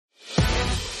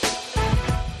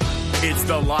It's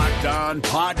the Locked On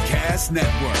Podcast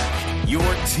Network, your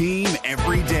team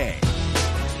every day.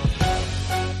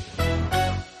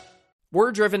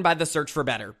 We're driven by the search for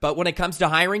better, but when it comes to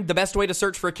hiring, the best way to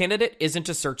search for a candidate isn't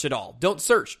to search at all. Don't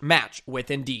search, match with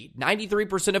Indeed.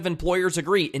 93% of employers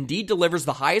agree Indeed delivers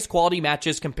the highest quality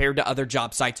matches compared to other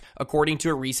job sites, according to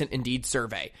a recent Indeed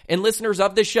survey. And listeners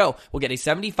of this show will get a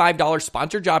 $75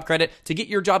 sponsored job credit to get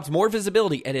your jobs more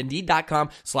visibility at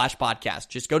Indeed.com/podcast.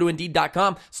 Just go to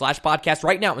Indeed.com/podcast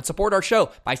right now and support our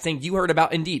show by saying you heard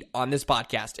about Indeed on this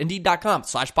podcast.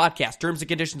 Indeed.com/podcast. Terms and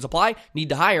conditions apply. Need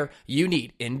to hire? You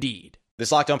need Indeed.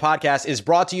 This Locked On Podcast is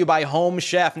brought to you by Home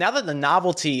Chef. Now that the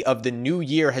novelty of the new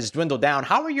year has dwindled down,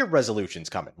 how are your resolutions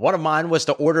coming? One of mine was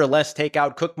to order less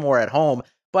takeout, cook more at home,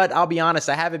 but I'll be honest,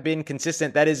 I haven't been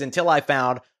consistent. That is until I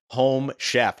found Home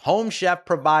Chef. Home Chef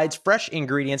provides fresh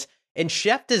ingredients and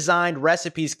chef-designed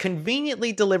recipes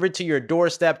conveniently delivered to your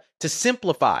doorstep to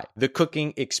simplify the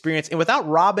cooking experience and without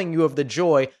robbing you of the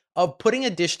joy of putting a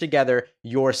dish together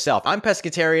yourself. I'm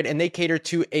pescatarian and they cater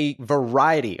to a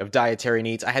variety of dietary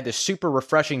needs. I had this super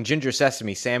refreshing ginger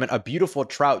sesame salmon, a beautiful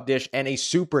trout dish, and a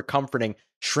super comforting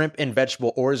shrimp and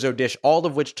vegetable orzo dish, all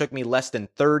of which took me less than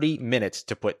 30 minutes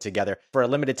to put together. For a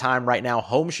limited time right now,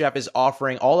 Home Chef is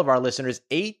offering all of our listeners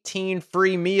 18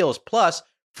 free meals plus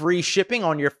free shipping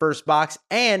on your first box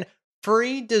and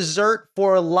free dessert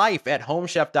for life at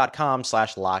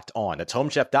homechef.com/locked on. That's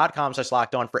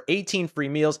homechef.com/locked on for 18 free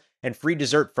meals and free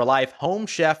dessert for life.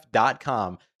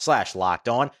 Homechef.com/locked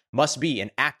on. Must be an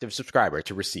active subscriber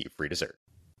to receive free dessert.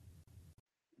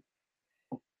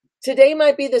 Today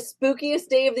might be the spookiest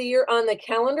day of the year on the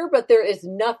calendar, but there is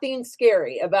nothing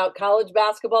scary about college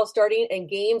basketball starting and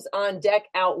games on deck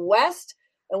out west.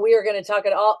 And we are going to talk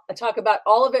about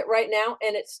all of it right now,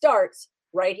 and it starts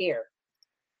right here.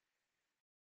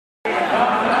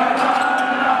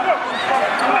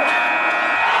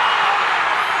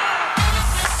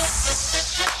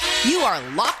 You are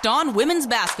Locked On Women's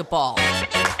Basketball,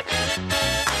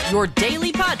 your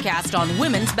daily podcast on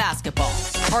women's basketball.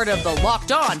 Part of the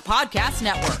Locked On Podcast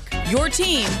Network, your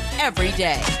team every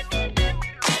day.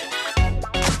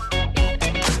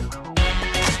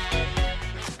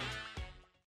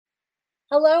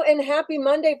 Hello and happy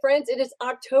Monday, friends. It is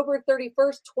October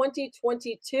 31st,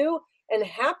 2022, and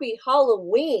happy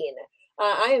Halloween.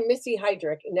 I am Missy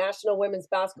Heydrich, National Women's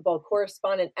Basketball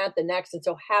Correspondent at The Next, and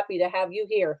so happy to have you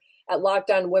here at Locked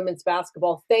On Women's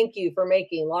Basketball. Thank you for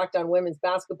making Locked On Women's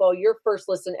Basketball your first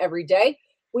listen every day.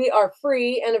 We are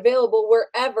free and available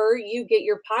wherever you get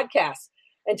your podcasts.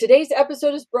 And today's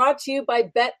episode is brought to you by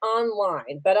Bet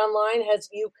Online. Bet Online has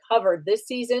you covered this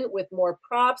season with more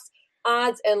props,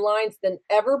 odds, and lines than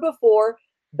ever before.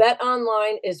 Bet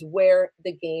Online is where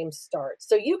the game starts.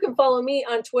 So you can follow me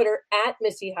on Twitter at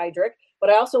Missy Heydrich, but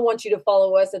I also want you to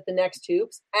follow us at The Next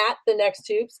Hoops, at The Next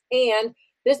Hoops, and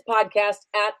this podcast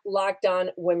at Locked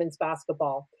On Women's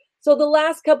Basketball. So the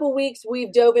last couple weeks,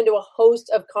 we've dove into a host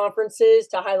of conferences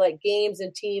to highlight games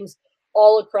and teams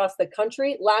all across the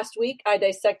country. Last week, I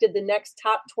dissected the next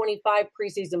top 25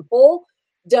 preseason poll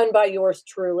done by yours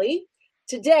truly.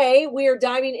 Today, we are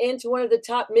diving into one of the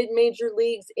top mid-major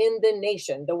leagues in the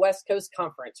nation, the West Coast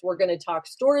Conference. We're going to talk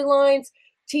storylines,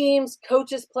 teams,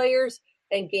 coaches, players,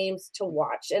 and games to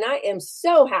watch. And I am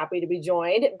so happy to be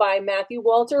joined by Matthew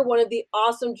Walter, one of the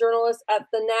awesome journalists at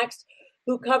The Next,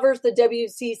 who covers the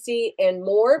WCC and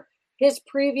more. His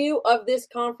preview of this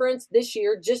conference this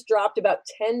year just dropped about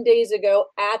 10 days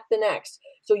ago at The Next.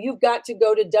 So you've got to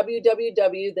go to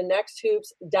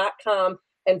www.thenexthoops.com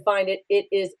and find it. It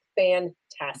is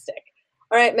fantastic.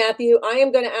 All right, Matthew, I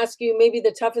am going to ask you maybe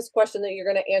the toughest question that you're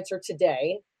going to answer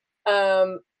today.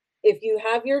 If you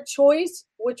have your choice,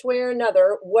 which way or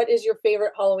another, what is your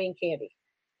favorite Halloween candy?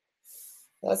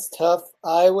 That's tough.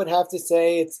 I would have to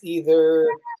say it's either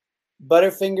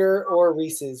Butterfinger or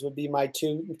Reese's would be my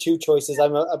two choices.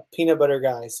 I'm a peanut butter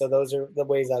guy, so those are the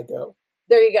ways I go.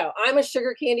 There you go. I'm a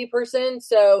sugar candy person,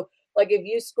 so like if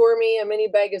you score me a mini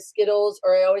bag of Skittles,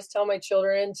 or I always tell my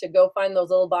children to go find those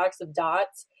little box of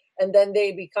dots, and then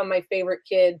they become my favorite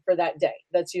kid for that day.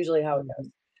 That's usually how it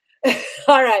goes.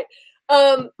 All right.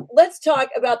 Let's talk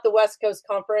about the West Coast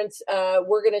Conference.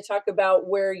 We're going to talk about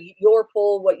where your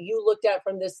poll, what you looked at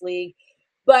from this league.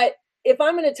 But if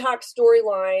I'm going to talk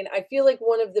storyline, I feel like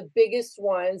one of the biggest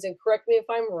ones, and correct me if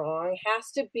I'm wrong,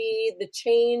 has to be the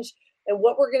change and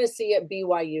what we're going to see at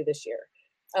BYU this year.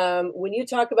 When you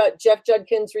talk about Jeff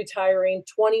Judkins retiring,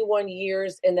 21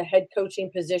 years in the head coaching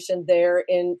position there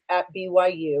at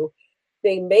BYU,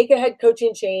 they make a head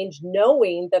coaching change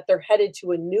knowing that they're headed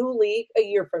to a new league a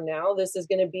year from now. This is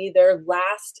going to be their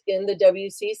last in the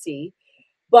WCC.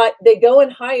 But they go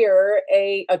and hire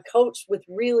a coach with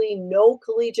really no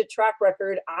collegiate track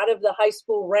record out of the high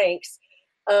school ranks.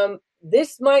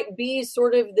 This might be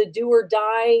sort of the do or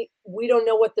die. We don't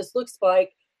know what this looks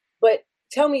like, but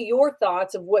tell me your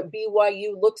thoughts of what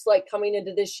BYU looks like coming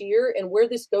into this year and where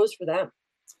this goes for them.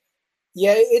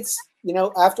 Yeah, it's,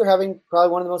 after having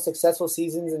probably one of the most successful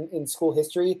seasons in school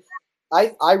history,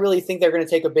 I really think they're going to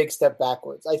take a big step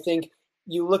backwards. I think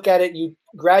you look at it, you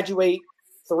graduate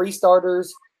 3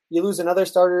 starters, you lose another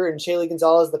starter in Shaylee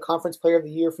Gonzalez, the conference player of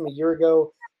the year from a year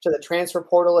ago, to the transfer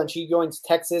portal, and she joins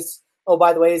Texas. Oh,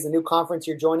 by the way, is the new conference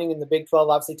you're joining in the Big 12.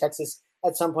 Obviously, Texas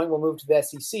at some point will move to the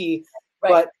SEC. Right.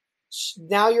 But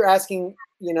now you're asking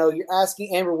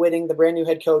Amber Whitting, the brand new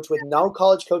head coach with no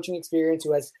college coaching experience,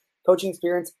 who has coaching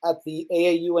experience at the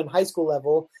AAU and high school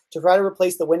level, to try to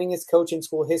replace the winningest coach in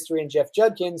school history in Jeff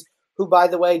Judkins, who, by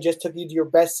the way, just took you to your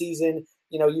best season.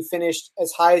 You finished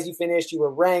as high as you finished. You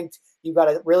were ranked. You got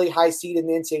a really high seed in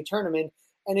the NCAA tournament.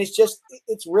 And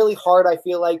it's really hard, I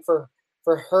feel like, for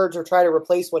her to try to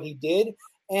replace what he did.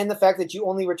 And the fact that you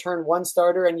only return 1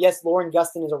 starter. And yes, Lauren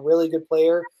Gustin is a really good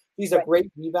player. She's a great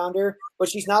rebounder, but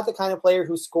she's not the kind of player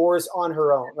who scores on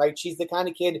her own, right? She's the kind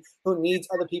of kid who needs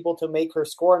other people to make her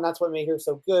score, and that's what made her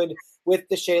so good with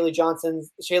the Shaylee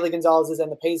Gonzalez's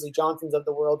and the Paisley Johnsons of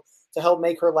the world to help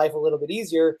make her life a little bit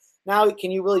easier. Now, can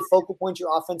you really focal point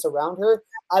your offense around her?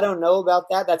 I don't know about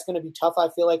that. That's going to be tough, I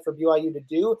feel like, for BYU to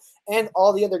do. And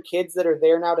all the other kids that are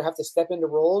there now to have to step into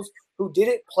roles who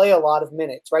didn't play a lot of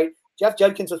minutes, right? Jeff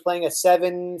Judkins was playing a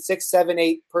 6, 7,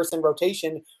 8 person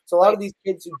rotation. So a lot of these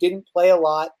kids who didn't play a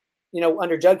lot,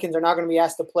 under Judkins are not going to be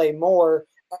asked to play more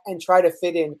and try to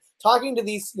fit in. Talking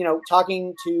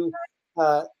to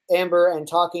Amber and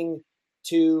talking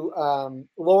to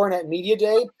Lauren at Media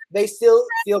Day, they still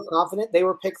feel confident. They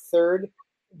were picked 3rd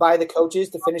by the coaches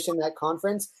to finish in that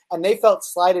conference, and they felt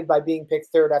slighted by being picked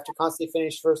 3rd after constantly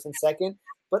finished 1st and 2nd.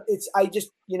 But it's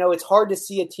hard to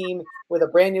see a team with a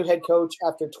brand new head coach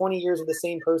after 20 years of the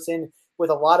same person with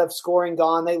a lot of scoring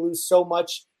gone. They lose so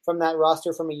much from that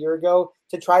roster from a year ago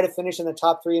to try to finish in the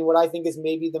top 3 in what I think is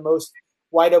maybe the most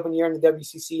wide open year in the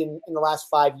WCC in the last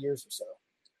 5 years or so.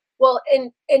 Well,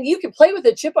 and you can play with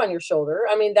a chip on your shoulder.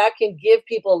 I mean, that can give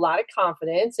people a lot of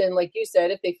confidence. And like you said,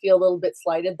 if they feel a little bit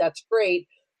slighted, that's great.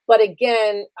 But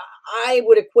again, I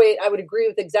would agree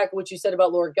with exactly what you said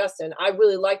about Laura Gustin. I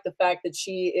really like the fact that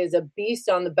she is a beast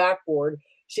on the backboard.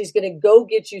 She's going to go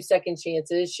get you second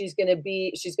chances. She's going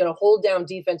to hold down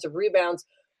defensive rebounds,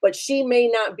 but she may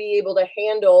not be able to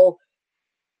handle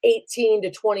 18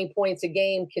 to 20 points a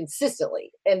game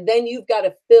consistently. And then you've got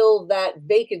to fill that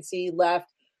vacancy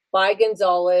left by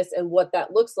Gonzalez and what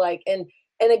that looks like. And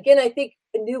again, I think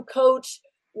a new coach,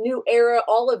 new era,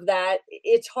 all of that,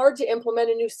 it's hard to implement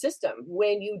a new system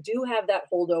when you do have that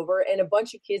holdover and a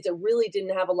bunch of kids that really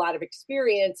didn't have a lot of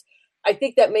experience. I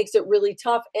think that makes it really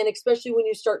tough. And especially when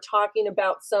you start talking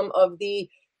about some of the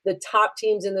top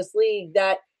teams in this league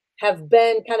that have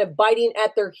been kind of biting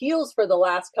at their heels for the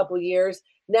last couple of years.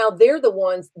 Now they're the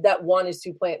ones that wanted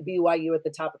to plant BYU at the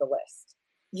top of the list.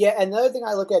 Yeah, and another thing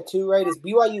I look at too, right, is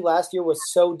BYU last year was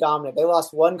so dominant. They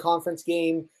lost 1 conference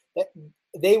game.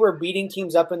 They were beating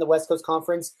teams up in the West Coast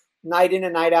Conference night in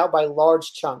and night out by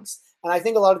large chunks. And I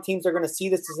think a lot of teams are going to see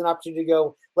this as an opportunity to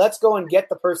go, let's go and get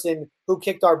the person who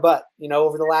kicked our butt,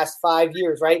 over the last 5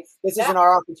 years, right? This isn't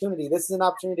our opportunity. This is an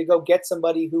opportunity to go get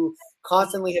somebody who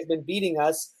constantly has been beating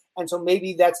us. And so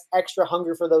maybe that's extra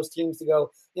hunger for those teams to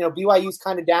go, BYU's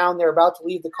kind of down. They're about to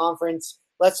leave the conference.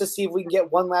 Let's just see if we can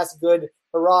get one last good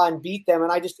hurrah and beat them.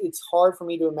 And it's hard for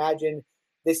me to imagine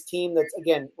this team that's,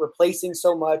 again, replacing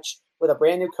so much with a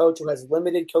brand new coach who has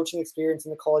limited coaching experience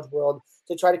in the college world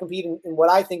to try to compete in what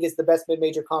I think is the best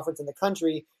mid-major conference in the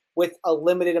country with a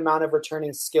limited amount of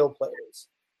returning skill players.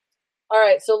 All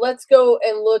right, so let's go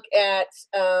and look at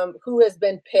who has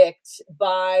been picked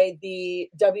by the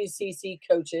WCC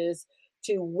coaches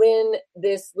to win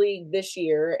this league this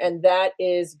year, and that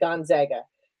is Gonzaga.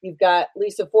 You've got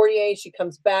Lisa Fortier. She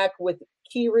comes back with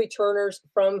key returners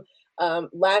from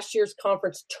last year's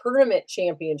conference tournament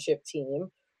championship team,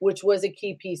 which was a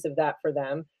key piece of that for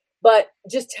them. But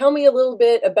just tell me a little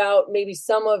bit about maybe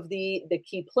some of the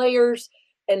key players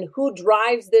and who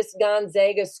drives this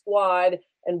Gonzaga squad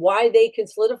and why they can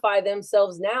solidify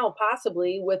themselves now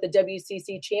possibly with a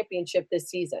WCC championship this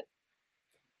season.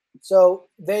 So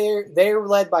they're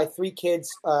led by 3 kids,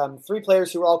 3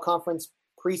 players who are all conference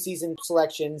preseason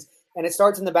selections. And it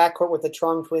starts in the backcourt with the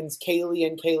Trong twins, Kaylee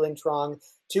and Kaylin Trong,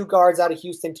 2 guards out of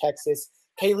Houston, Texas.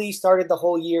 Kaylee started the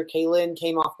whole year. Kaylin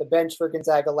came off the bench for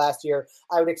Gonzaga last year.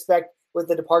 I would expect with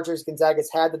the departures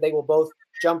Gonzaga's had that they will both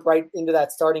jump right into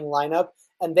that starting lineup.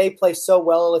 And they play so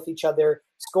well with each other,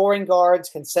 scoring guards,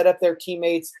 can set up their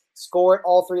teammates, score at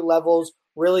all three levels,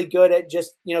 really good at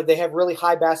just, they have really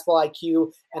high basketball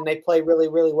IQ, and they play really,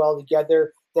 really well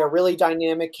together. They're really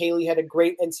dynamic. Kaylee had a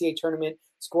great NCAA tournament,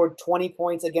 scored 20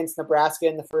 points against Nebraska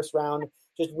in the first round.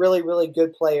 Just really, really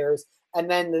good players. And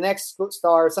then the next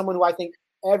star, someone who I think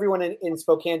everyone in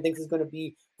Spokane thinks is going to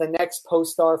be the next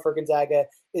post star for Gonzaga,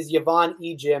 is Yvonne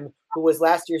Ejim, who was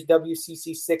last year's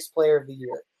WCC 6th Player of the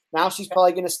Year. Now she's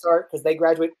probably going to start because they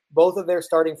graduate both of their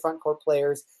starting front court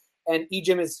players. And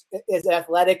Ejim is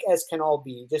athletic as can all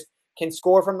be. Just can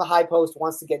score from the high post,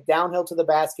 wants to get downhill to the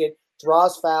basket,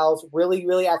 draws fouls, really,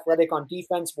 really athletic on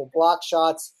defense, will block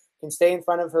shots, can stay in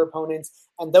front of her opponents.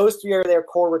 And those three are their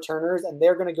core returners, and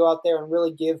they're going to go out there and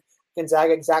really give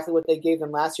Gonzaga exactly what they gave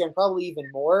them last year and probably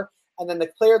even more. And then the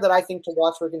player that I think to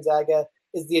watch for Gonzaga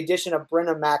is the addition of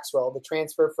Brenna Maxwell, the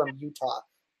transfer from Utah.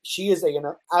 She is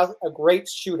a great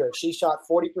shooter. She shot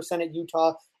 40% at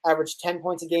Utah, averaged 10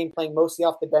 points a game, playing mostly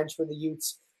off the bench for the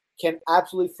Utes, can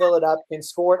absolutely fill it up, can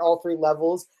score at all three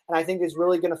levels, and I think is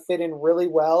really going to fit in really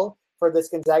well for this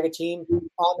Gonzaga team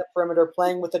on the perimeter,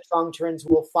 playing with the Trongturns,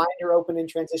 who will find her open in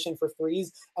transition for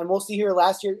threes. And we'll see her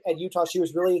last year at Utah. She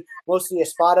was really mostly a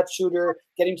spot-up shooter,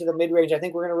 getting to the mid-range. I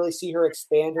think we're going to really see her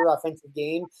expand her offensive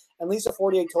game. And Lisa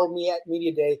Fortier told me at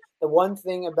Media Day, the one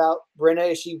thing about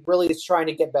Brenna is she really is trying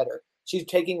to get better. She's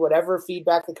taking whatever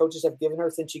feedback the coaches have given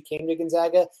her since she came to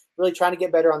Gonzaga, really trying to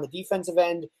get better on the defensive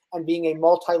end and being a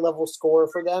multi-level scorer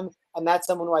for them. And that's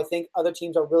someone who I think other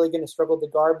teams are really going to struggle to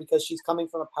guard because she's coming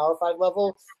from a Power 5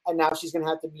 level, and now she's going to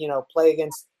have to, play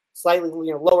against slightly,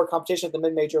 lower competition at the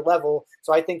mid-major level.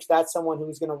 So I think that's someone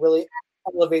who's going to really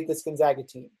elevate this Gonzaga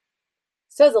team.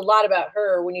 Says a lot about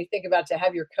her when you think about to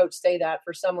have your coach say that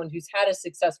for someone who's had a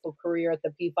successful career at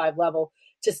the P5 level,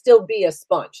 to still be a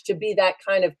sponge, to be that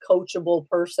kind of coachable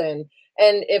person.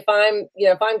 And if I'm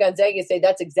Gonzaga, say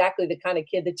that's exactly the kind of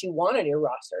kid that you want on your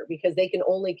roster, because they can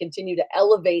only continue to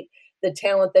elevate the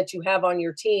talent that you have on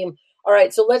your team. All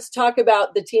right, so let's talk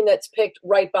about the team that's picked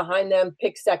right behind them,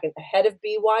 picked second, ahead of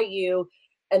BYU,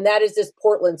 and that is this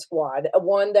Portland squad,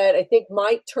 one that I think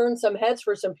might turn some heads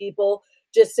for some people,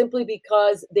 just simply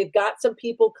because they've got some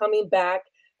people coming back,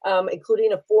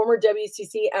 including a former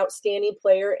WCC outstanding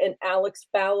player and Alex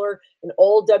Fowler, an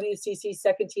all WCC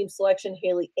second-team selection,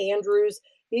 Haley Andrews.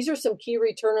 These are some key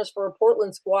returners for a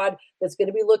Portland squad that's going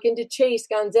to be looking to chase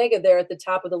Gonzaga there at the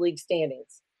top of the league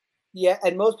standings. Yeah,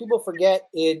 and most people forget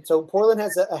it. So Portland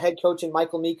has a head coach in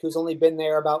Michael Meek, who's only been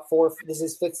there about this is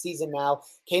his 5th season now,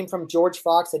 came from George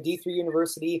Fox, a D3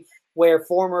 university, where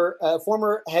former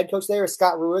head coach there is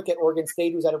Scott Rueck at Oregon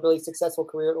State, who's had a really successful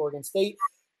career at Oregon State.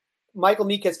 Michael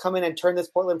Meek has come in and turned this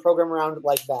Portland program around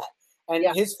like that. And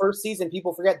his first season,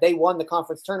 people forget, they won the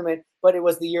conference tournament, but it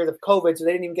was the year of COVID, so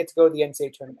they didn't even get to go to the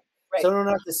NCAA tournament. Right. So they don't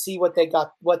have to see what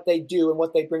they do and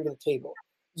what they bring to the table.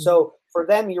 Mm-hmm. So for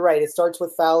them, you're right. It starts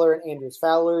with Fowler and Andrews.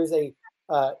 Fowler is a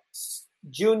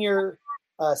junior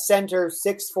center,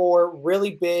 6'4",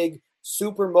 really big,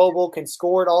 super mobile, can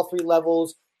score at all three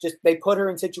levels. Just they put her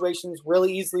in situations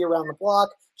really easily around the block.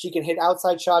 She can hit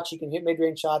outside shots. She can hit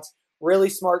mid-range shots. Really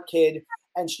smart kid.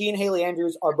 And she and Haley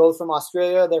Andrews are both from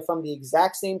Australia. They're from the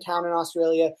exact same town in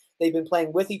Australia. They've been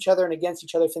playing with each other and against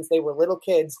each other since they were little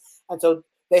kids. And so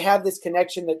they have this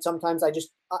connection that sometimes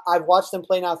I've watched them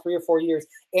play now 3 or 4 years.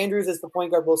 Andrews is the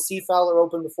point guard. Will see Fowler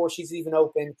open before she's even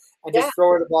open and just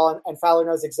throw her the ball, and Fowler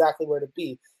knows exactly where to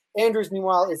be. Andrews,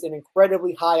 meanwhile, is an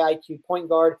incredibly high IQ point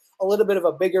guard, a little bit of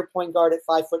a bigger point guard at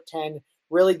 5'10",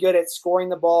 really good at scoring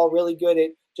the ball, really good at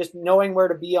just knowing where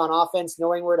to be on offense,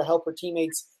 knowing where to help her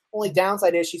teammates. Only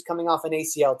downside is she's coming off an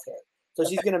ACL tear. So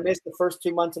she's going to miss the first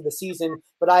 2 months of the season,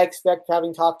 but I expect,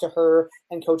 having talked to her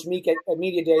and Coach Meek at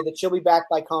Media Day, that she'll be back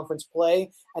by conference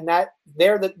play, and that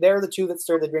they're the two that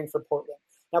stir the drink for Portland.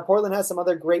 Now, Portland has some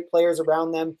other great players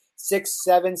around them.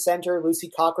 6'7" center Lucy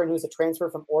Cochran, who's a transfer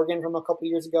from Oregon from a couple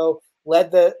years ago,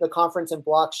 led the conference in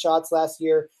block shots last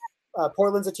year.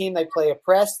 Portland's a team, they play a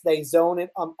press, they zone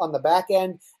it on the back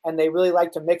end, and they really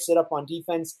like to mix it up on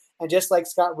defense. And just like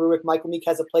Scott Rueck, Michael Meek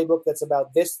has a playbook that's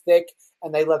about this thick,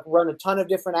 and they run a ton of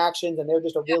different actions, and they're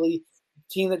just a really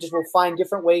team that just will find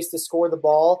different ways to score the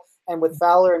ball. And with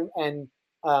Fowler and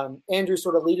Andrew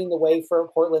sort of leading the way for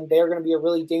Portland, they're going to be a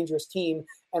really dangerous team.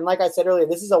 And like I said earlier,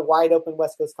 this is a wide open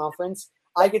West Coast Conference.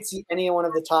 I could see any one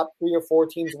of the top 3 or 4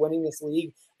 teams winning this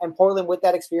league. And Portland, with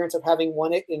that experience of having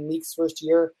won it in Meek's first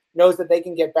year, knows that they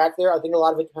can get back there. I think a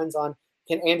lot of it depends on,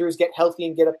 can Andrews get healthy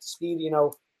and get up to speed,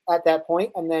 at that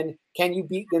point? And then can you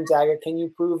beat Gonzaga? Can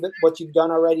you prove that what you've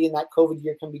done already in that COVID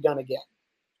year can be done again?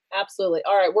 Absolutely.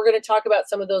 All right, we're going to talk about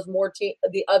some of those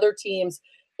the other teams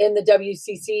in the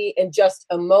WCC in just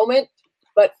a moment.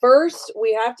 But first,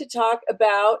 we have to talk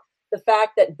about the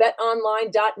fact that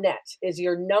betonline.net is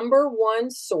your number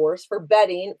one source for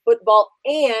betting, football,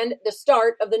 and the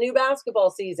start of the new basketball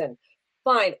season.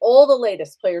 Find all the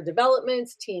latest player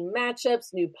developments, team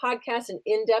matchups, new podcasts, and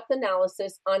in-depth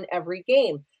analysis on every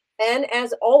game. And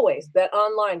as always,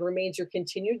 BetOnline remains your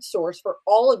continued source for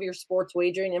all of your sports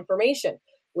wagering information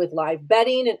with live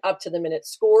betting and up-to-the-minute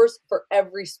scores for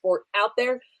every sport out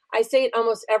there. I say it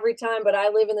almost every time, but I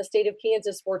live in the state of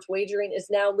Kansas. Sports wagering is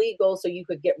now legal, so you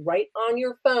could get right on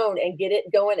your phone and get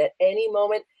it going at any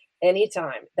moment,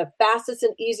 anytime. The fastest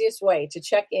and easiest way to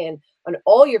check in on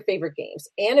all your favorite games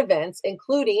and events,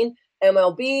 including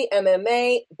MLB,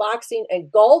 MMA, boxing, and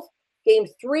golf. Game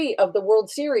 3 of the World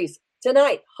Series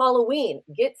tonight, Halloween.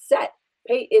 Get set.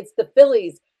 It's the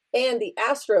Phillies and the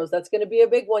Astros. That's going to be a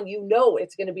big one. You know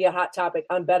it's going to be a hot topic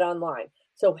on BetOnline.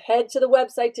 So head to the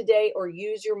website today or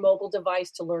use your mobile device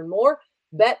to learn more.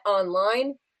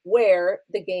 BetOnline, where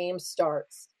the game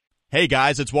starts. Hey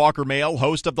guys, it's Walker Mail,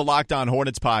 host of the Locked On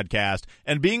Hornets podcast,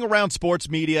 and being around sports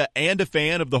media and a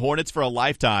fan of the Hornets for a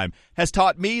lifetime has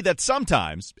taught me that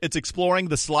sometimes it's exploring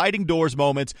the sliding doors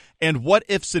moments and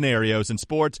what-if scenarios in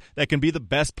sports that can be the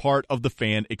best part of the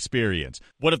fan experience.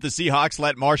 What if the Seahawks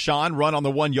let Marshawn run on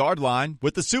the 1-yard line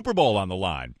with the Super Bowl on the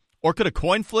line? Or could a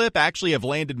coin flip actually have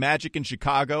landed Magic in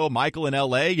Chicago, Michael in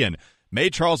L.A., and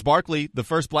made Charles Barkley the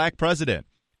first black president?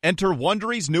 Enter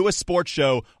Wondery's newest sports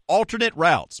show, Alternate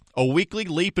Routes, a weekly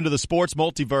leap into the sports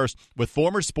multiverse with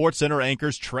former SportsCenter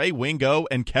anchors Trey Wingo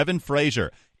and Kevin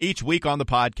Frazier. Each week on the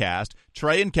podcast,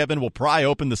 Trey and Kevin will pry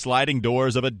open the sliding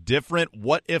doors of a different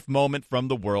what-if moment from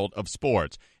the world of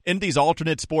sports. In these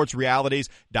alternate sports realities,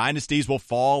 dynasties will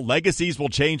fall, legacies will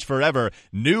change forever,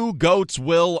 new GOATs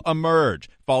will emerge.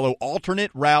 Follow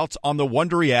Alternate Routes on the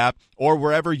Wondery app or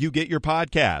wherever you get your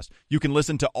podcast. You can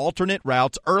listen to Alternate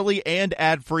Routes early and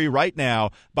ad-free right now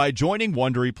by joining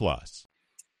Wondery Plus.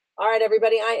 All right,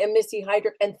 everybody, I am Missy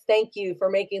Heidrich, and thank you for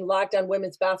making Locked On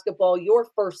Women's Basketball your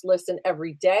first listen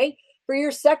every day. For your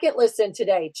second listen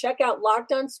today, check out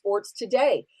Locked On Sports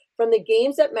Today. From the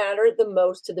games that matter the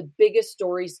most to the biggest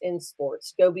stories in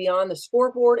sports. Go beyond the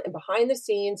scoreboard and behind the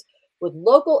scenes with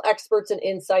local experts and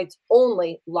insights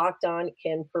only Locked On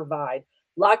can provide.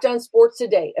 Locked On Sports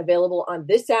Today, available on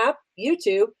this app,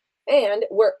 YouTube, and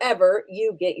wherever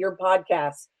you get your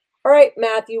podcasts. All right,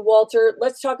 Matthew, Walter,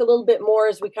 let's talk a little bit more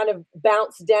as we kind of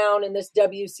bounce down in this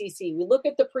WCC. We look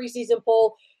at the preseason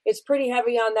poll. It's pretty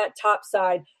heavy on that top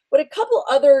side. But a couple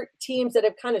other teams that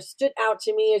have kind of stood out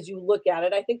to me as you look at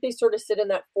it, I think they sort of sit in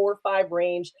that 4 or 5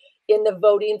 range in the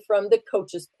voting from the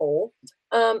coaches poll.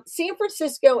 San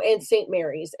Francisco and St.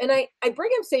 Mary's. And I bring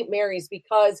up St. Mary's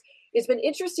because it's been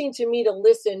interesting to me to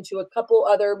listen to a couple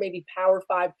other maybe Power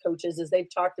 5 coaches as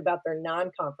they've talked about their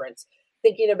non-conference,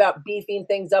 thinking about beefing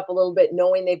things up a little bit,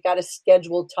 knowing they've got to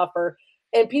schedule tougher,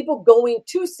 and people going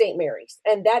to St. Mary's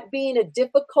and that being a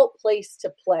difficult place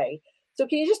to play. So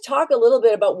can you just talk a little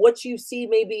bit about what you see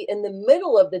maybe in the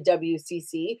middle of the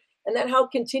WCC and then how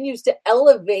it continues to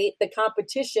elevate the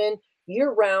competition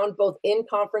year-round, both in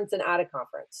conference and out of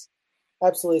conference?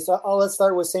 Absolutely. So let's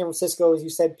start with San Francisco, as you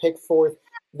said, picked 4th.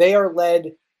 They are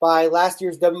led by last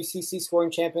year's WCC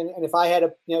scoring champion. And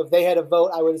if they had a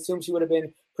vote, I would assume she would have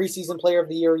been preseason player of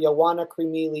the year, Ioana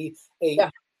Krimili, a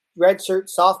redshirt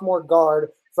sophomore guard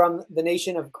from the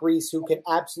nation of Greece who can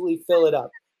absolutely fill it up.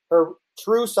 Her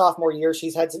true sophomore year,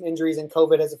 she's had some injuries and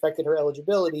COVID has affected her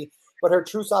eligibility, but her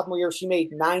true sophomore year, she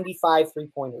made 95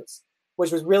 three-pointers,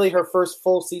 which was really her first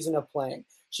full season of playing.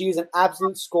 She is an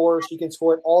absolute scorer. She can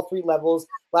score at all 3 levels.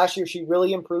 Last year, she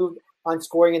really improved on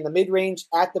scoring in the mid-range,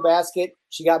 at the basket.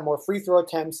 She got more free throw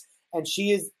attempts, and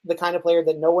she is the kind of player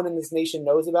that no one in this nation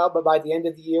knows about. But by the end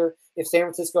of the year, if San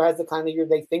Francisco has the kind of year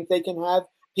they think they can have,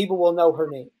 people will know her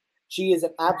name. She is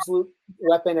an absolute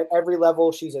weapon at every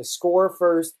level. She's a scorer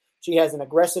first. She has an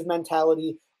aggressive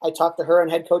mentality. I talked to her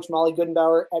and head coach Molly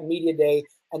Goodenbauer at Media Day,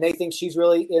 and they think she's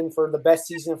really in for the best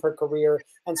season of her career.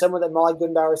 And someone that Molly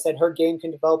Goodenbauer said her game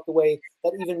can develop the way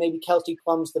that even maybe Kelsey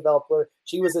Plum's developed, where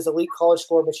she was this elite college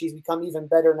scorer, but she's become even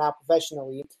better now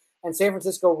professionally. And San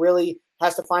Francisco really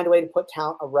has to find a way to put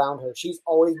talent around her. She's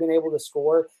always been able to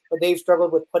score, but they've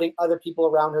struggled with putting other people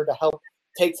around her to help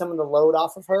take some of the load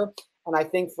off of her. And I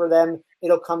think for them,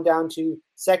 it'll come down to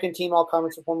second-team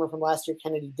all-conference performer from last year,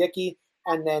 Kennedy Dickey,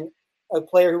 and then a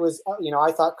player who was,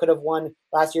 I thought could have won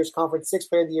last year's conference 6th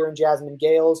player of the year in Jasmine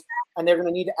Gales. And they're going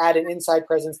to need to add an inside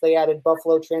presence. They added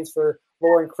Buffalo transfer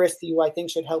Lauren Christie, who I think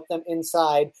should help them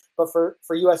inside. But for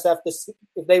USF,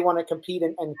 if they want to compete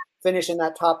and finish in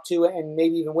that top 2 and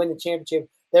maybe even win the championship,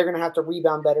 they're going to have to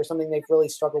rebound better, something they've really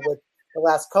struggled with the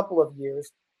last couple of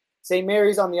years. St.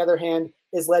 Mary's, on the other hand,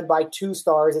 is led by two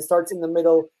stars. It starts in the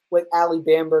middle with Allie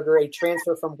Bamberger, a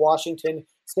transfer from Washington,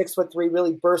 6'3",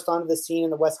 really burst onto the scene in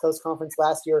the West Coast Conference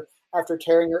last year after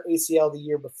tearing her ACL the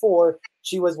year before.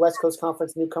 She was West Coast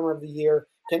Conference Newcomer of the Year,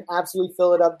 can absolutely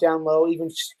fill it up down low, even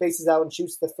spaces out and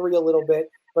shoots the three a little bit,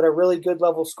 but a really good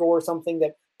level scorer, something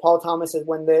that Paul Thomas,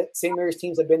 when the St. Mary's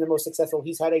teams have been the most successful,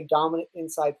 he's had a dominant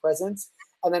inside presence.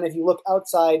 And then if you look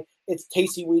outside, it's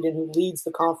Tacey Whedon, who leads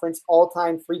the conference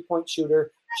all-time three-point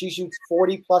shooter. She shoots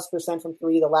 40+% from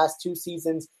three the last 2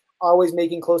 seasons, always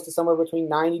making close to somewhere between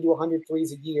 90 to 100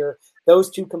 threes a year.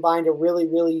 Those two combined to really,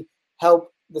 really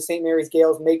help the St. Mary's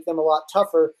Gales, make them a lot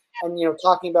tougher. And,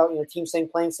 talking about, teams saying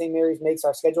playing St. Mary's makes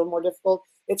our schedule more difficult,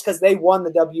 it's because they won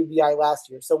the WBI last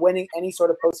year. So winning any sort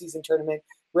of postseason tournament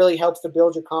really helps to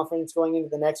build your confidence going into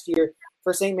the next year.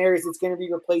 For St. Mary's, it's going to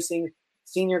be replacing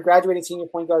graduating senior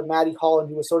point guard Maddie Holland,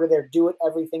 who was sort of their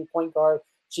do-it-everything point guard.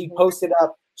 She posted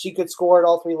up. She could score at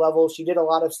all 3 levels. She did a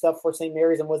lot of stuff for St.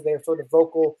 Mary's and was their sort of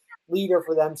vocal leader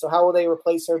for them. So how will they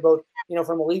replace her both,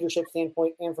 from a leadership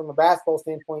standpoint and from a basketball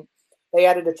standpoint? They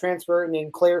added a transfer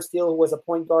named Claire Steele, who was a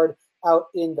point guard out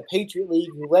in the Patriot League,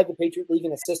 who led the Patriot League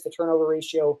in assist-to-turnover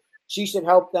ratio. She should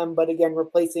help them, but again,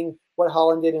 replacing what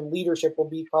Holland did in leadership will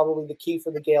be probably the key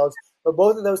for the Gales. But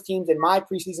both of those teams, in my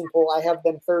preseason poll, I have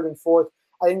them 3rd and 4th.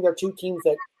 I think they're two teams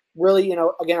that really,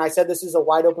 again, I said this is a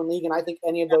wide-open league, and I think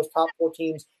any of those top 4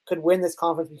 teams could win this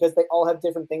conference because they all have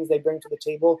different things they bring to the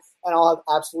table and all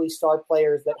have absolutely star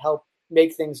players that help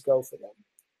make things go for them.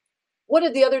 One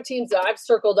of the other teams that I've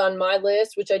circled on my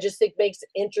list, which I just think makes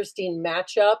interesting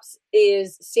matchups,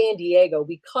 is San Diego,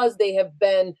 because they have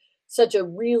been such a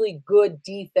really good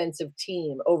defensive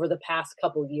team over the past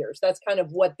couple years. That's kind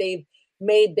of what they've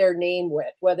made their name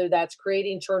with, whether that's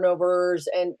creating turnovers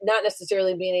and not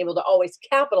necessarily being able to always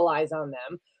capitalize on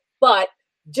them, but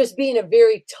just being a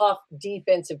very tough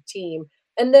defensive team.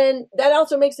 And then that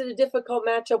also makes it a difficult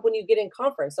matchup when you get in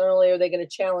conference. Not only are they going to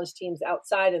challenge teams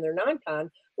outside in their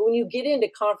non-con, but when you get into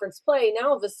conference play, now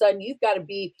all of a sudden you've got to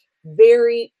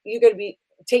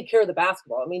take care of the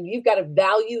basketball. I mean, you've got to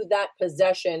value that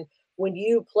possession when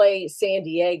you play San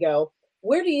Diego.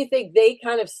 Where do you think they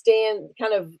kind of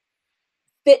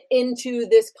fit into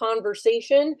this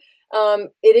conversation?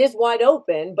 It is wide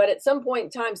open, but at some point in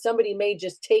time, somebody may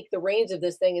just take the reins of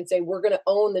this thing and say, we're going to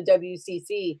own the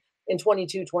WCC in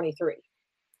 22-23.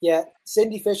 Yeah,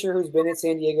 Cindy Fisher, who's been at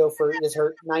San Diego for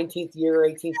her 19th year,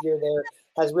 18th year there,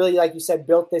 has really, like you said,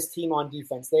 built this team on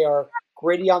defense. They are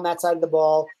gritty on that side of the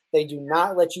ball. They do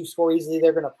not let you score easily.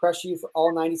 They're going to pressure you for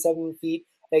all 97 feet.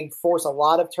 They force a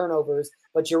lot of turnovers,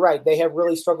 but you're right. They have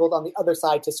really struggled on the other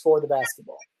side to score the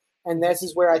basketball. And this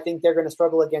is where I think they're going to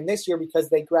struggle again this year because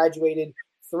they graduated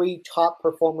 3 top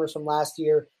performers from last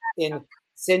year in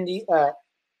Sydney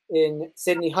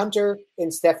Hunter,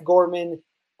 in Steph Gorman,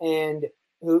 and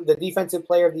who the defensive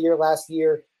player of the year last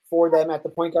year for them at the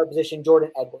point guard position,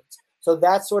 Jordan Edwards. So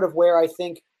that's sort of where I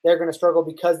think they're going to struggle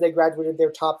because they graduated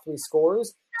their top 3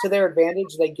 scorers. To their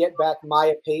advantage, they get back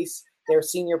Maya Pace, their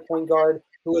senior point guard,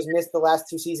 who has missed the last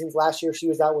 2 seasons. Last year, she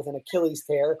was out with an Achilles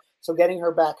tear. So getting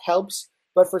her back helps.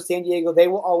 But for San Diego, they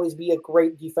will always be a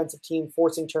great defensive team,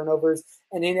 forcing turnovers.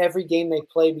 And in every game they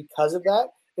play because of that,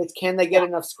 it's can they get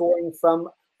enough scoring from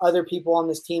other people on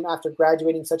this team after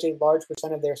graduating such a large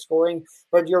percent of their scoring.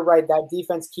 But you're right, that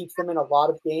defense keeps them in a lot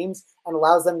of games and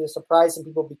allows them to surprise some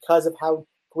people because of how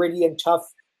gritty and tough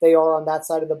they are on that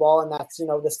side of the ball. And that's,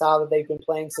 the style that they've been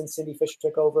playing since Cindy Fisher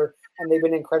took over, and they've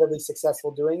been incredibly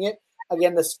successful doing it.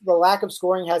 Again, the lack of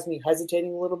scoring has me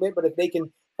hesitating a little bit, but if they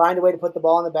can find a way to put the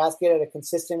ball in the basket at a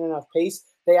consistent enough pace,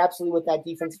 they absolutely, with that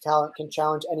defensive talent, can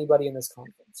challenge anybody in this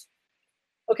conference.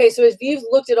 Okay, so as you've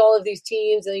looked at all of these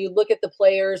teams and you look at the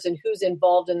players and who's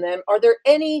involved in them, are there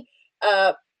any,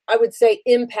 I would say,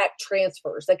 impact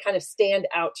transfers that kind of stand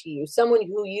out to you? Someone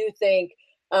who you think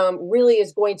really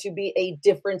is going to be a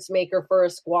difference maker for a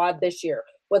squad this year,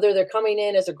 whether they're coming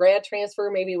in as a grad transfer,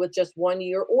 maybe with just 1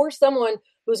 year, or someone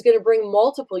who's going to bring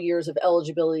multiple years of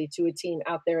eligibility to a team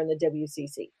out there in the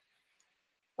WCC?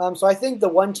 So I think the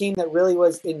one team that really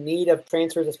was in need of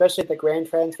transfers, especially at the grand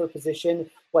transfer position,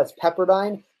 was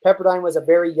Pepperdine. Pepperdine was a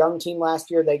very young team last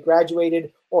year. They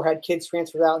graduated or had kids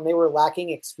transferred out, and they were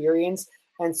lacking experience.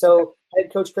 And so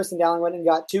head coach Kristen Dowling went and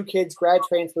got 2 kids, grad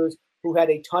transfers, who had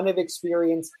a ton of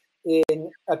experience in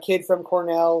a kid from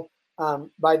Cornell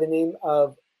by the name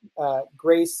of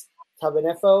Grace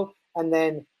Tabanefo, and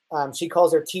then she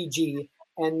calls her TG.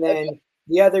 And then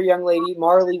the other young lady,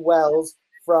 Marley Wells,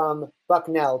 from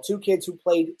Bucknell, 2 kids who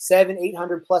played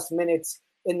 800 plus minutes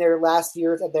in their last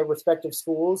years at their respective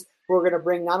schools, who are going to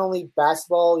bring not only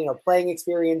basketball, playing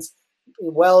experience.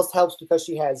 Wells helps because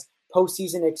she has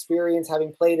postseason experience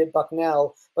having played at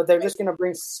Bucknell, but they're just going to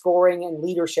bring scoring and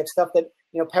leadership, stuff that,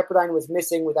 Pepperdine was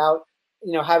missing without,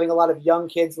 having a lot of young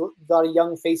kids, a lot of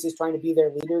young faces trying to be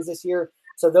their leaders this year.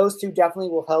 So those two definitely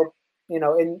will help,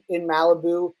 in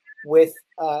Malibu with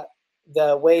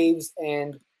the Waves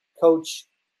and Coach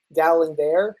Dowling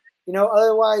there.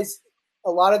 Otherwise,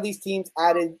 a lot of these teams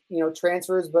added,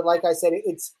 transfers, but like I said,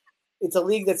 it's a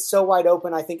league that's so wide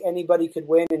open. I think anybody could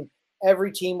win, and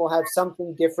every team will have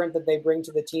something different that they bring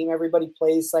to the team. Everybody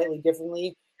plays slightly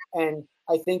differently, and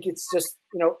I think it's just,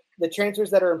 the transfers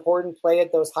that are important play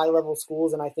at those high-level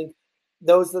schools, and I think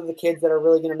those are the kids that are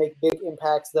really going to make big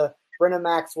impacts. The Brenna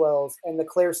Maxwells and the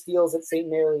Claire Steeles at St.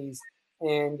 Mary's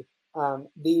and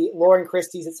the Lauren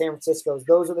Christie's at San Francisco's.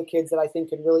 Those are the kids that I think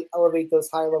can really elevate those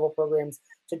high-level programs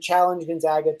to challenge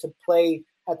Gonzaga to play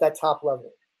at that top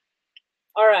level.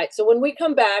 All right, so when we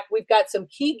come back, we've got some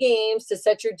key games to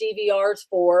set your DVRs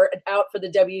out for the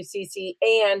WCC,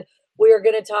 and we are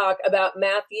going to talk about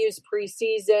Matthew's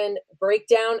preseason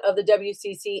breakdown of the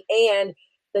WCC and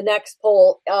the next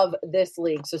poll of this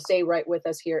league. So stay right with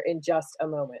us here in just a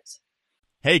moment.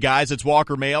 Hey guys, it's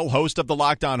Walker Mail, host of the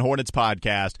Locked On Hornets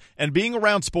podcast, and being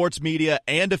around sports media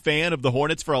and a fan of the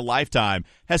Hornets for a lifetime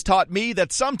has taught me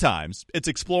that sometimes it's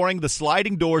exploring the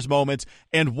sliding doors moments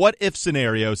and what-if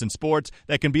scenarios in sports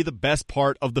that can be the best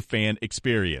part of the fan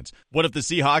experience. What if the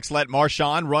Seahawks let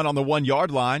Marshawn run on the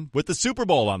 1-yard line with the Super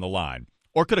Bowl on the line?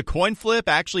 Or could a coin flip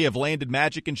actually have landed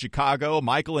Magic in Chicago,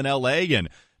 Michael in L.A., and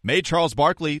made Charles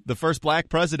Barkley the first black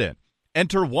president?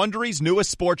 Enter Wondery's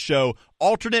newest sports show,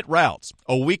 Alternate Routes,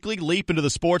 a weekly leap into the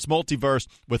sports multiverse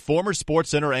with former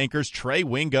SportsCenter anchors Trey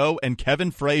Wingo and Kevin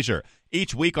Frazier.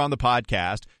 Each week on the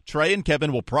podcast, Trey and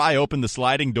Kevin will pry open the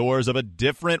sliding doors of a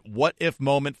different what-if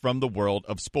moment from the world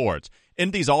of sports.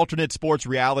 In these alternate sports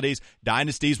realities,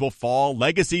 dynasties will fall,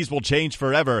 legacies will change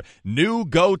forever, new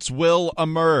GOATs will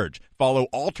emerge. Follow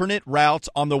Alternate Routes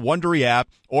on the Wondery app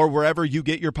or wherever you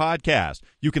get your podcast.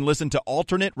 You can listen to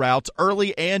Alternate Routes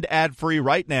early and ad-free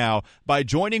right now by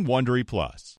joining Wondery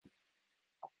Plus.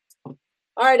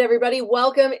 All right, everybody,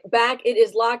 welcome back. It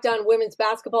is Locked On Women's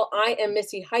Basketball. I am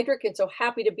Missy Heidrich, and so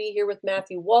happy to be here with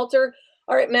Matthew Walter.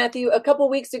 All right, Matthew, a couple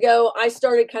weeks ago, I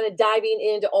started kind of diving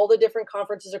into all the different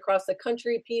conferences across the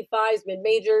country, P5s,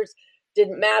 mid-majors,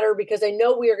 didn't matter because I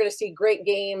know we are going to see great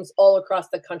games all across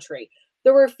the country.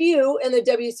 There were a few in the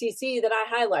WCC that I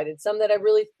highlighted, some that I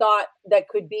really thought that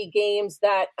could be games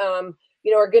that,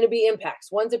 are going to be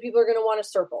impacts, ones that people are going to want to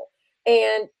circle.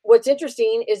 And what's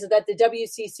interesting is that the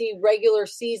WCC regular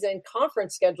season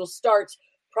conference schedule starts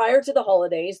prior to the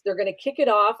holidays. They're going to kick it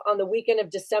off on the weekend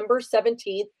of December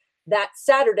 17th, that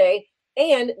Saturday.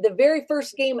 And the very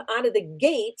first game out of the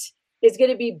gate is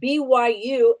going to be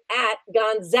BYU at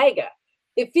Gonzaga.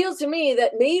 It feels to me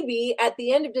that maybe at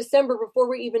the end of December, before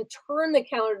we even turn the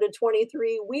calendar to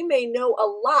 23, we may know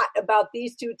a lot about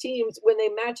these two teams when they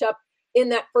match up in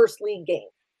that first league game.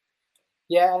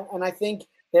 Yeah, and I think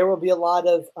there will be a lot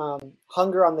of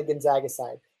hunger on the Gonzaga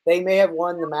side. They may have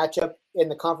won the matchup in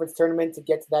the conference tournament to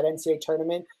get to that NCAA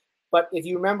tournament. But if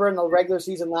you remember in the regular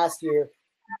season last year,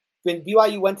 when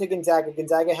BYU went to Gonzaga,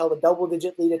 Gonzaga held a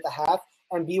double-digit lead at the half,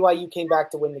 and BYU came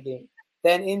back to win the game.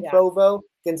 Then in Provo,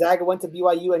 Gonzaga went to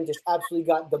BYU and just absolutely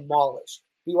got demolished.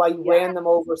 BYU ran them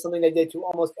over, something they did to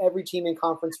almost every team in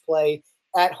conference play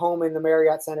at home in the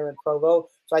Marriott Center in Provo.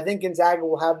 So I think Gonzaga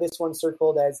will have this one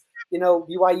circled as,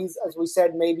 BYU's, as we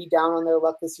said, maybe down on their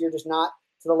luck this year, just not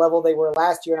to the level they were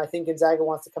last year. And I think Gonzaga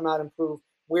wants to come out and prove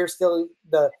we're still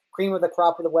the cream of the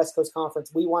crop of the West Coast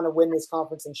Conference. We want to win this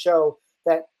conference and show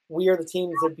that we are the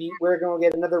team to beat. We're going to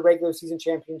get another regular season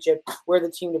championship. We're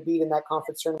the team to beat in that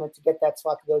conference tournament to get that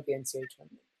spot to go to the NCAA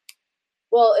tournament.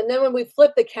 Well, and then when we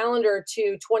flip the calendar to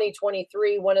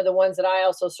 2023, one of the ones that I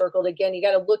also circled, again, you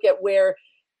got to look at where,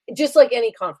 just like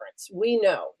any conference, we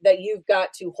know that you've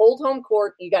got to hold home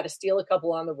court. You got to steal a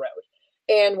couple on the road.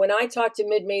 And when I talk to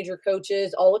mid-major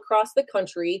coaches all across the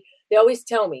country, they always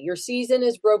tell me your season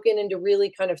is broken into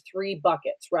really kind of three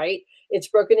buckets, right? It's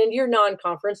broken into your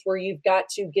non-conference where you've got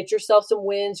to get yourself some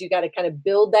wins. You got to kind of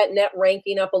build that net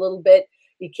ranking up a little bit.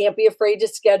 You can't be afraid to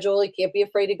schedule. You can't be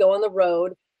afraid to go on the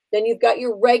road. Then you've got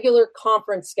your regular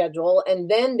conference schedule, and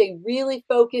then they really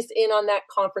focus in on that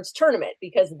conference tournament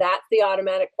because that's the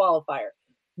automatic qualifier.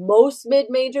 Most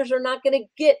mid-majors are not going to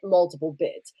get multiple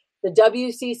bids. The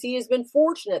WCC has been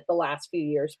fortunate the last few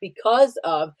years because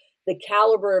of the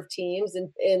caliber of teams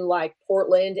in like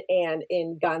Portland and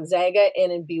in Gonzaga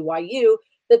and in BYU,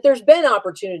 that there's been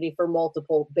opportunity for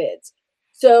multiple bids.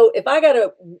 So if I got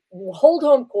to hold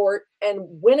home court and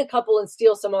win a couple and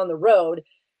steal some on the road,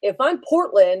 If I'm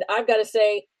Portland, I've got to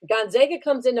say Gonzaga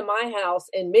comes into my house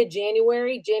in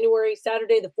mid-January,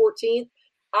 Saturday the 14th.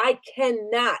 I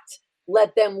cannot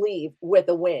let them leave with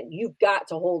a win. You've got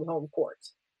to hold home court.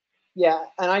 Yeah,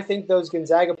 and I think those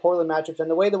Gonzaga-Portland matchups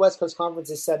and the way the West Coast Conference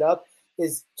is set up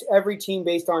is every team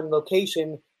based on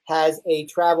location has a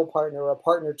travel partner or a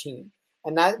partner team.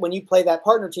 And that when you play that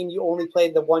partner team, you only play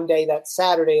the one day, that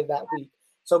Saturday of that week.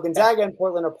 So Gonzaga and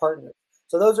Portland are partners.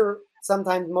 So those are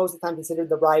sometimes, most of the time, considered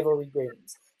the rivalry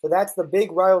games. So that's the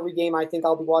big rivalry game I think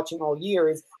I'll be watching all year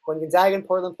is when Gonzaga and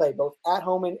Portland play, both at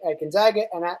home and at Gonzaga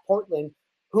and at Portland,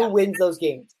 who wins those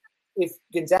games. If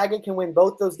Gonzaga can win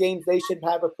both those games, they should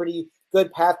have a pretty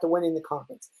good path to winning the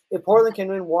conference. If Portland can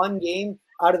win one game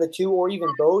out of the two or even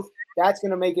both, that's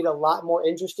going to make it a lot more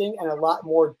interesting and a lot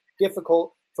more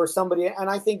difficult for somebody. And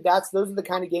I think those are the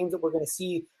kind of games that we're going to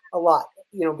see a lot.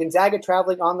 You know, Gonzaga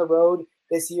traveling on the road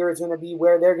this year is going to be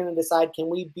where they're going to decide, can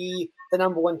we be the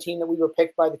number one team that we were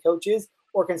picked by the coaches,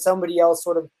 or can somebody else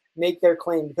sort of make their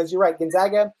claim? Because you're right,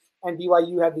 Gonzaga and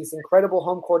BYU have these incredible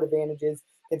home court advantages.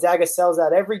 Gonzaga sells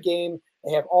out every game.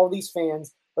 They have all these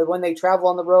fans. But when they travel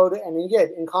on the road, and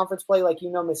again, in conference play, like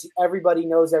you know, Missy, everybody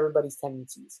knows everybody's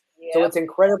tendencies. Yep. So it's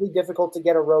incredibly difficult to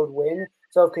get a road win.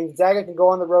 So if Gonzaga can go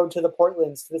on the road to the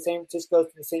Portlands, to the San Francisco, to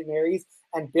the St. Mary's,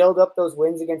 and build up those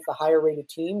wins against the higher-rated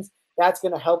teams, that's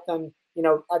going to help them, you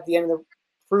know, at the end of the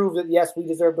prove that, yes, we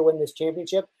deserve to win this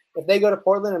championship. If they go to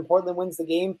Portland and Portland wins the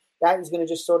game, that is going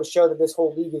to just sort of show that this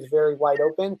whole league is very wide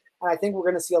open. And I think we're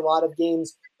going to see a lot of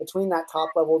games between that top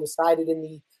level decided in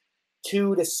the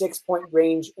 2 to 6 point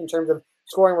range in terms of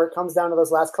scoring, where it comes down to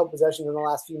those last couple possessions in the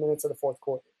last few minutes of the fourth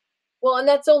quarter. Well, and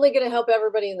that's only going to help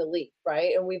everybody in the league,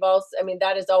 right? And we've also, I mean,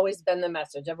 that has always been the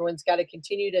message. Everyone's got to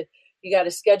continue to, you got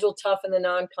to schedule tough in the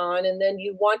non-con, and then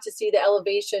you want to see the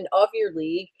elevation of your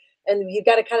league, and you've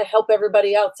got to kind of help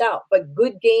everybody else out. But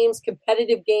good games,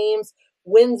 competitive games,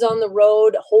 wins on the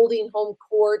road, holding home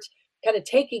court, kind of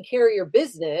taking care of your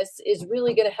business is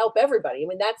really going to help everybody. I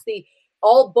mean, that's the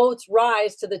all boats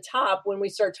rise to the top when we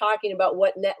start talking about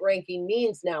what net ranking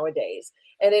means nowadays.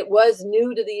 And it was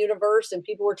new to the universe and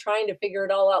people were trying to figure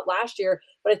it all out last year.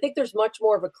 But I think there's much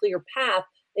more of a clear path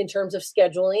in terms of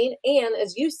scheduling. And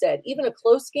as you said, even a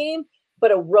close game,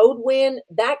 but a road win,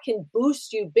 that can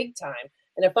boost you big time.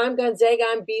 And if I'm Gonzaga,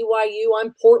 I'm BYU,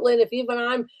 I'm Portland, if even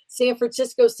I'm San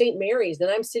Francisco, St. Mary's, then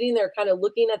I'm sitting there kind of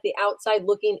looking at the outside,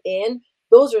 looking in.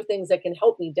 Those are things that can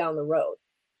help me down the road.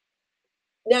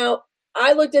 Now,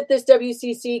 I looked at this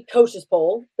WCC coaches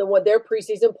poll, their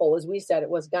preseason poll, as we said, it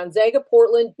was Gonzaga,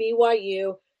 Portland,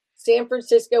 BYU, San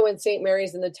Francisco, and St.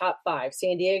 Mary's in the top 5.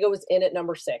 San Diego was in at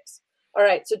number 6. All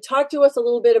right, so talk to us a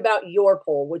little bit about your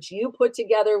poll, which you put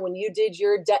together when you did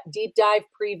your deep dive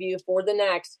preview for the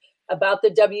next about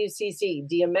the WCC.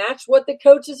 Do you match what the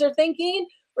coaches are thinking,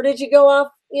 or did you go off,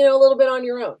 a little bit on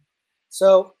your own?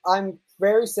 So I'm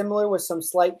very similar with some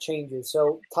slight changes.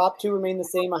 So top 2 remain the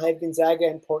same. I have Gonzaga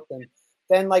and Portland.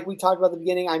 Then, like we talked about at the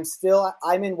beginning,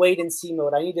 I'm in wait and see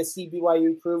mode. I need to see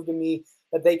BYU prove to me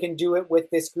that they can do it with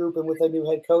this group and with a new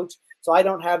head coach. So I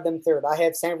don't have them 3rd. I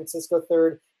have San Francisco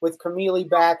 3rd with Camille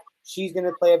back. She's going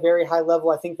to play a very high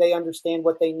level. I think they understand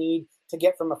what they need to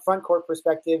get from a front court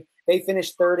perspective. They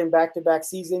finished 3rd in back-to-back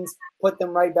seasons, put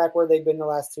them right back where they've been the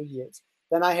last 2 years.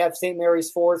 Then I have St.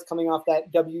 Mary's 4th coming off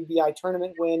that WBI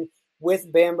tournament win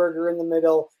with Bamberger in the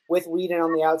middle, with Whedon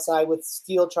on the outside, with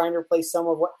Steele trying to replace some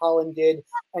of what Holland did,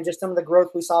 and just some of the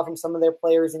growth we saw from some of their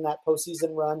players in that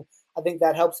postseason run. I think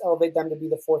that helps elevate them to be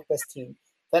the 4th best team.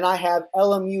 Then I have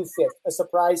LMU 5th, a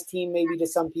surprise team maybe to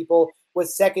some people, with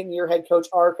second-year head coach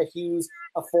Arka Hughes,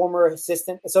 a former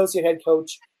associate head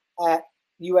coach at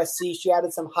USC. She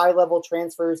added some high-level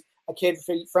transfers, a kid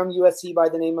from USC by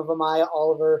the name of Amaya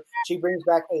Oliver. She brings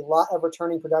back a lot of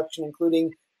returning production,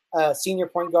 including senior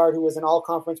point guard who was an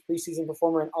all-conference preseason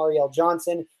performer in Ariel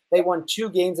Johnson. They won 2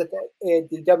 games at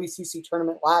the WCC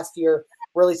tournament last year,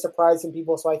 really surprised some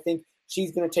people. So I think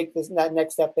she's going to take that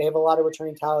next step. They have a lot of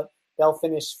returning talent. They'll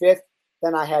finish 5th.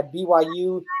 Then I had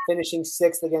BYU finishing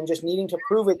 6th, again, just needing to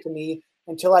prove it to me.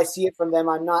 Until I see it from them,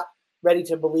 I'm not ready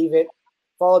to believe it.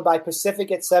 Followed by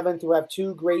Pacific at 7th, who have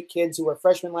 2 great kids who were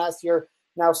freshmen last year,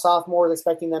 now sophomores,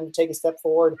 expecting them to take a step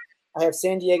forward. I have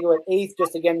San Diego at 8th,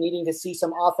 just again needing to see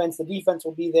some offense. The defense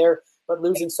will be there, but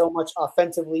losing so much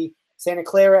offensively. Santa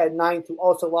Clara at 9th, who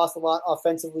also lost a lot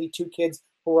offensively. 2 kids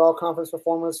who were all conference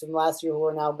performers from last year who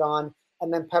are now gone.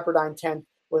 And then Pepperdine 10th,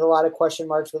 with a lot of question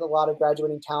marks, with a lot of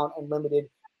graduating talent and limited,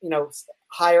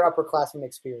 higher upperclassmen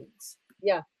experience.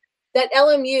 Yeah. That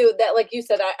LMU, that, like you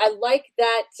said, I like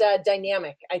that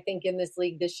dynamic, I think, in this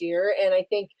league this year. And I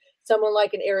think someone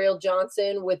like an Ariel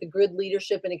Johnson with good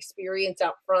leadership and experience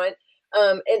out front,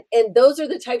 And those are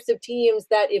the types of teams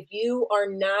that if you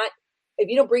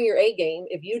don't bring your A game,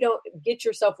 if you don't get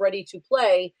yourself ready to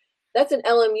play, that's an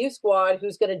LMU squad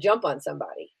who's going to jump on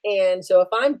somebody. And so if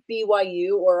I'm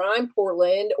BYU or I'm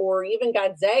Portland or even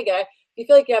Gonzaga, if you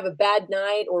feel like you have a bad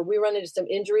night or we run into some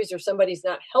injuries or somebody's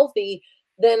not healthy,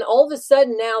 then all of a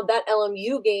sudden now that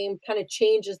LMU game kind of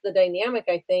changes the dynamic,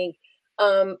 I think.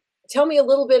 Tell me a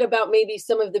little bit about maybe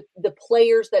some of the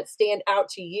players that stand out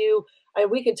to you.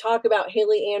 We can talk about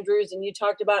Haley Andrews, and you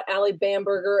talked about Allie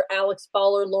Bamberger, Alex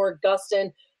Fowler, Laura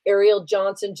Gustin, Ariel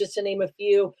Johnson, just to name a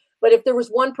few. But if there was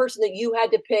one person that you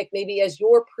had to pick maybe as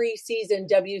your preseason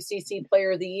WCC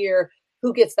Player of the Year,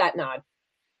 who gets that nod?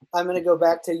 I'm going to go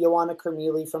back to Joanna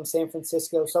Kermili from San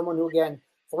Francisco, someone who, again,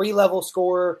 3-level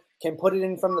scorer, can put it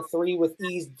in from the three with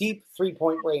ease, deep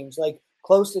three-point range, like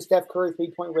close to Steph Curry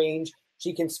three-point range.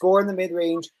 She can score in the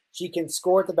mid-range. She can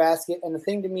score at the basket. And the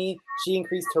thing to me, she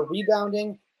increased her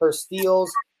rebounding, her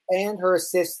steals, and her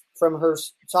assists from her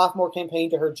sophomore campaign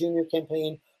to her junior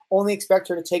campaign. Only expect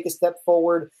her to take a step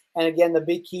forward. And again, the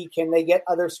big key, can they get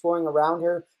other scoring around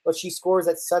her? But she scores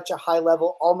at such a high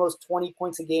level, almost 20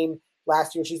 points a game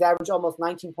last year. She's averaged almost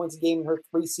 19 points a game in her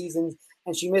 3 seasons,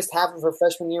 and she missed half of her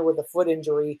freshman year with a foot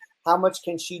injury. How much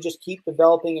can she just keep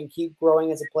developing and keep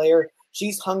growing as a player?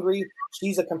 She's hungry.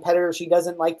 She's a competitor. She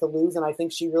doesn't like to lose, and I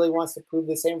think she really wants to prove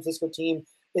the San Francisco team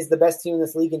is the best team in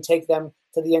this league and take them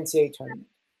to the NCAA tournament.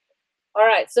 All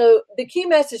right. So the key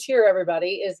message here,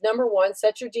 everybody, is number one,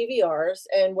 set your DVRs.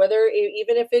 And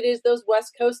even if it is those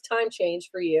West Coast time change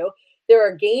for you, there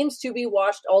are games to be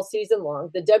watched all season long.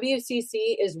 The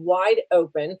WCC is wide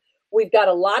open. We've got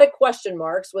a lot of question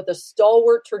marks with a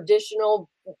stalwart traditional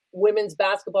women's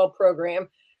basketball program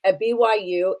at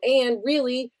BYU. And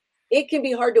really, it can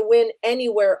be hard to win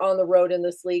anywhere on the road in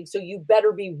this league. So you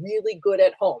better be really good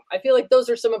at home. I feel like those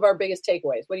are some of our biggest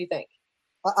takeaways. What do you think?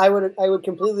 I would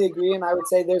completely agree, and I would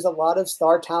say there's a lot of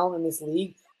star talent in this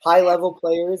league, high-level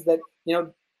players that,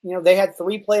 they had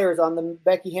 3 players on the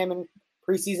Becky Hammon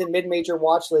preseason mid-major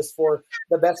watch list for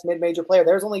the best mid-major player.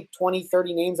 There's only 20,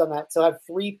 30 names on that, so have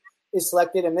 3 is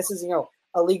selected, and this is,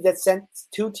 a league that sent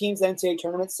 2 teams to the NCAA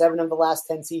tournament 7 of the last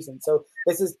 10 seasons. So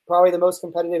this is probably the most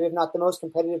competitive, if not the most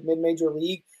competitive mid-major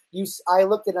league. I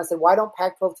looked at it and I said, why don't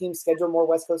Pac-12 teams schedule more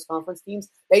West Coast Conference teams?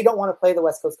 They don't want to play the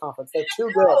West Coast Conference. They're too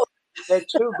good. They're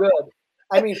too good.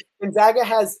 I mean, Gonzaga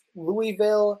has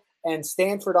Louisville and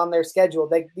Stanford on their schedule.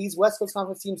 These West Coast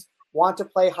Conference teams want to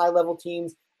play high-level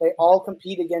teams. They all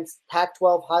compete against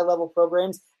Pac-12 high-level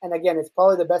programs. And again, it's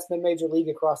probably the best mid-major league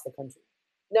across the country.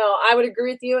 No, I would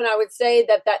agree with you. And I would say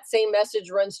that same message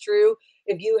runs true.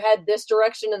 If you head this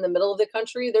direction in the middle of the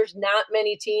country, there's not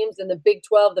many teams in the Big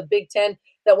 12, the Big 10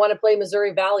 that want to play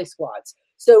Missouri Valley squads.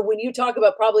 So when you talk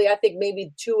about probably, I think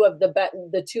maybe 2 of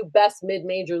the 2 best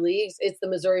mid-major leagues, it's the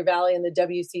Missouri Valley and the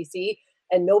WCC,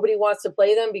 and nobody wants to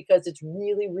play them because it's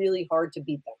really, really hard to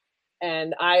beat them.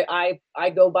 And I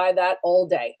go by that all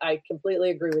day. I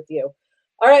completely agree with you.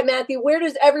 All right, Matthew, where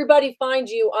does everybody find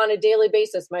you on a daily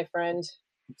basis, my friend?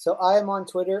 So I am on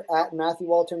Twitter at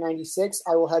MatthewWalter96.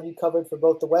 I will have you covered for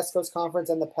both the West Coast Conference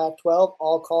and the Pac-12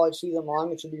 all college season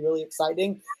long. It should be really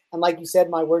exciting. And like you said,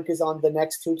 my work is on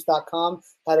thenexthoops.com.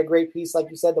 Had a great piece, like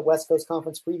you said, the West Coast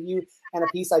Conference preview, and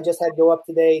a piece I just had go up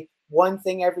today. One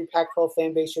thing every Pac-12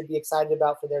 fan base should be excited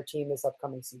about for their team this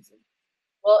upcoming season.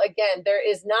 Well, again, there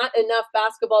is not enough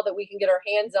basketball that we can get our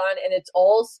hands on, and it's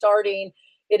all starting.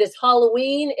 It is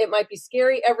Halloween. It might be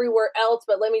scary everywhere else,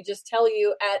 but let me just tell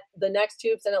you, at the Next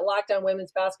Hoops and at Locked On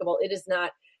Women's Basketball, it is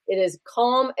not. It is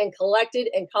calm and collected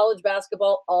in college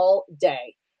basketball all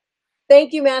day.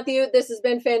 Thank you, Matthew. This has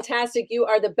been fantastic. You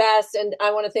are the best, and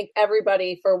I want to thank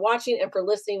everybody for watching and for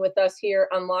listening with us here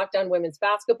on Locked On Women's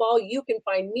Basketball. You can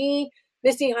find me,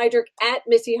 Missy Heydrich, at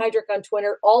Missy Heydrich on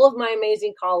Twitter, all of my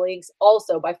amazing colleagues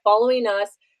also by following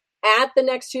us at The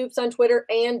Next Hoops on Twitter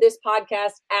and this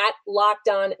podcast at Locked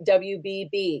On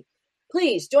WBB.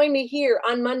 Please join me here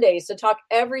on Mondays to talk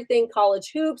everything college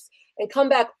hoops and come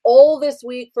back all this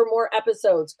week for more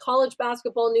episodes, college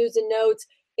basketball news and notes,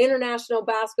 international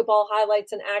basketball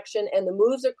highlights and action, and the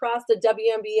moves across the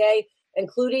WNBA,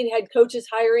 including head coaches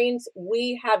hirings.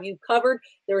 We have you covered.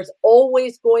 There's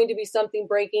always going to be something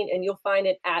breaking, and you'll find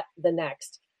it at The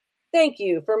Next. Thank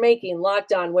you for making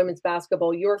Locked On Women's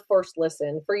Basketball your first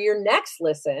listen. For your next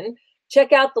listen,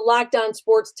 check out the Locked On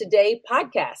Sports Today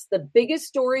podcast, the biggest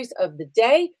stories of the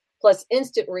day, plus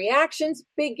instant reactions,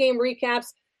 big game recaps,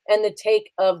 and the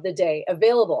take of the day.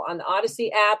 Available on the Odyssey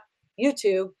app,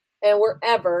 YouTube, and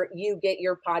wherever you get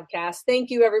your podcasts. Thank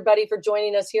you, everybody, for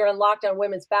joining us here on Locked On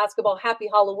Women's Basketball. Happy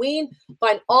Halloween.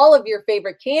 Find all of your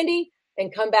favorite candy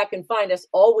and come back and find us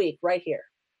all week right here.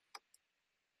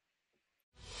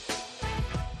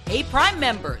 Hey, Prime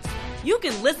members, you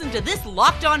can listen to this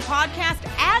Locked On podcast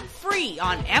ad-free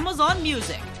on Amazon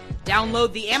Music.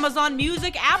 Download the Amazon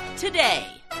Music app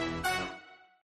today.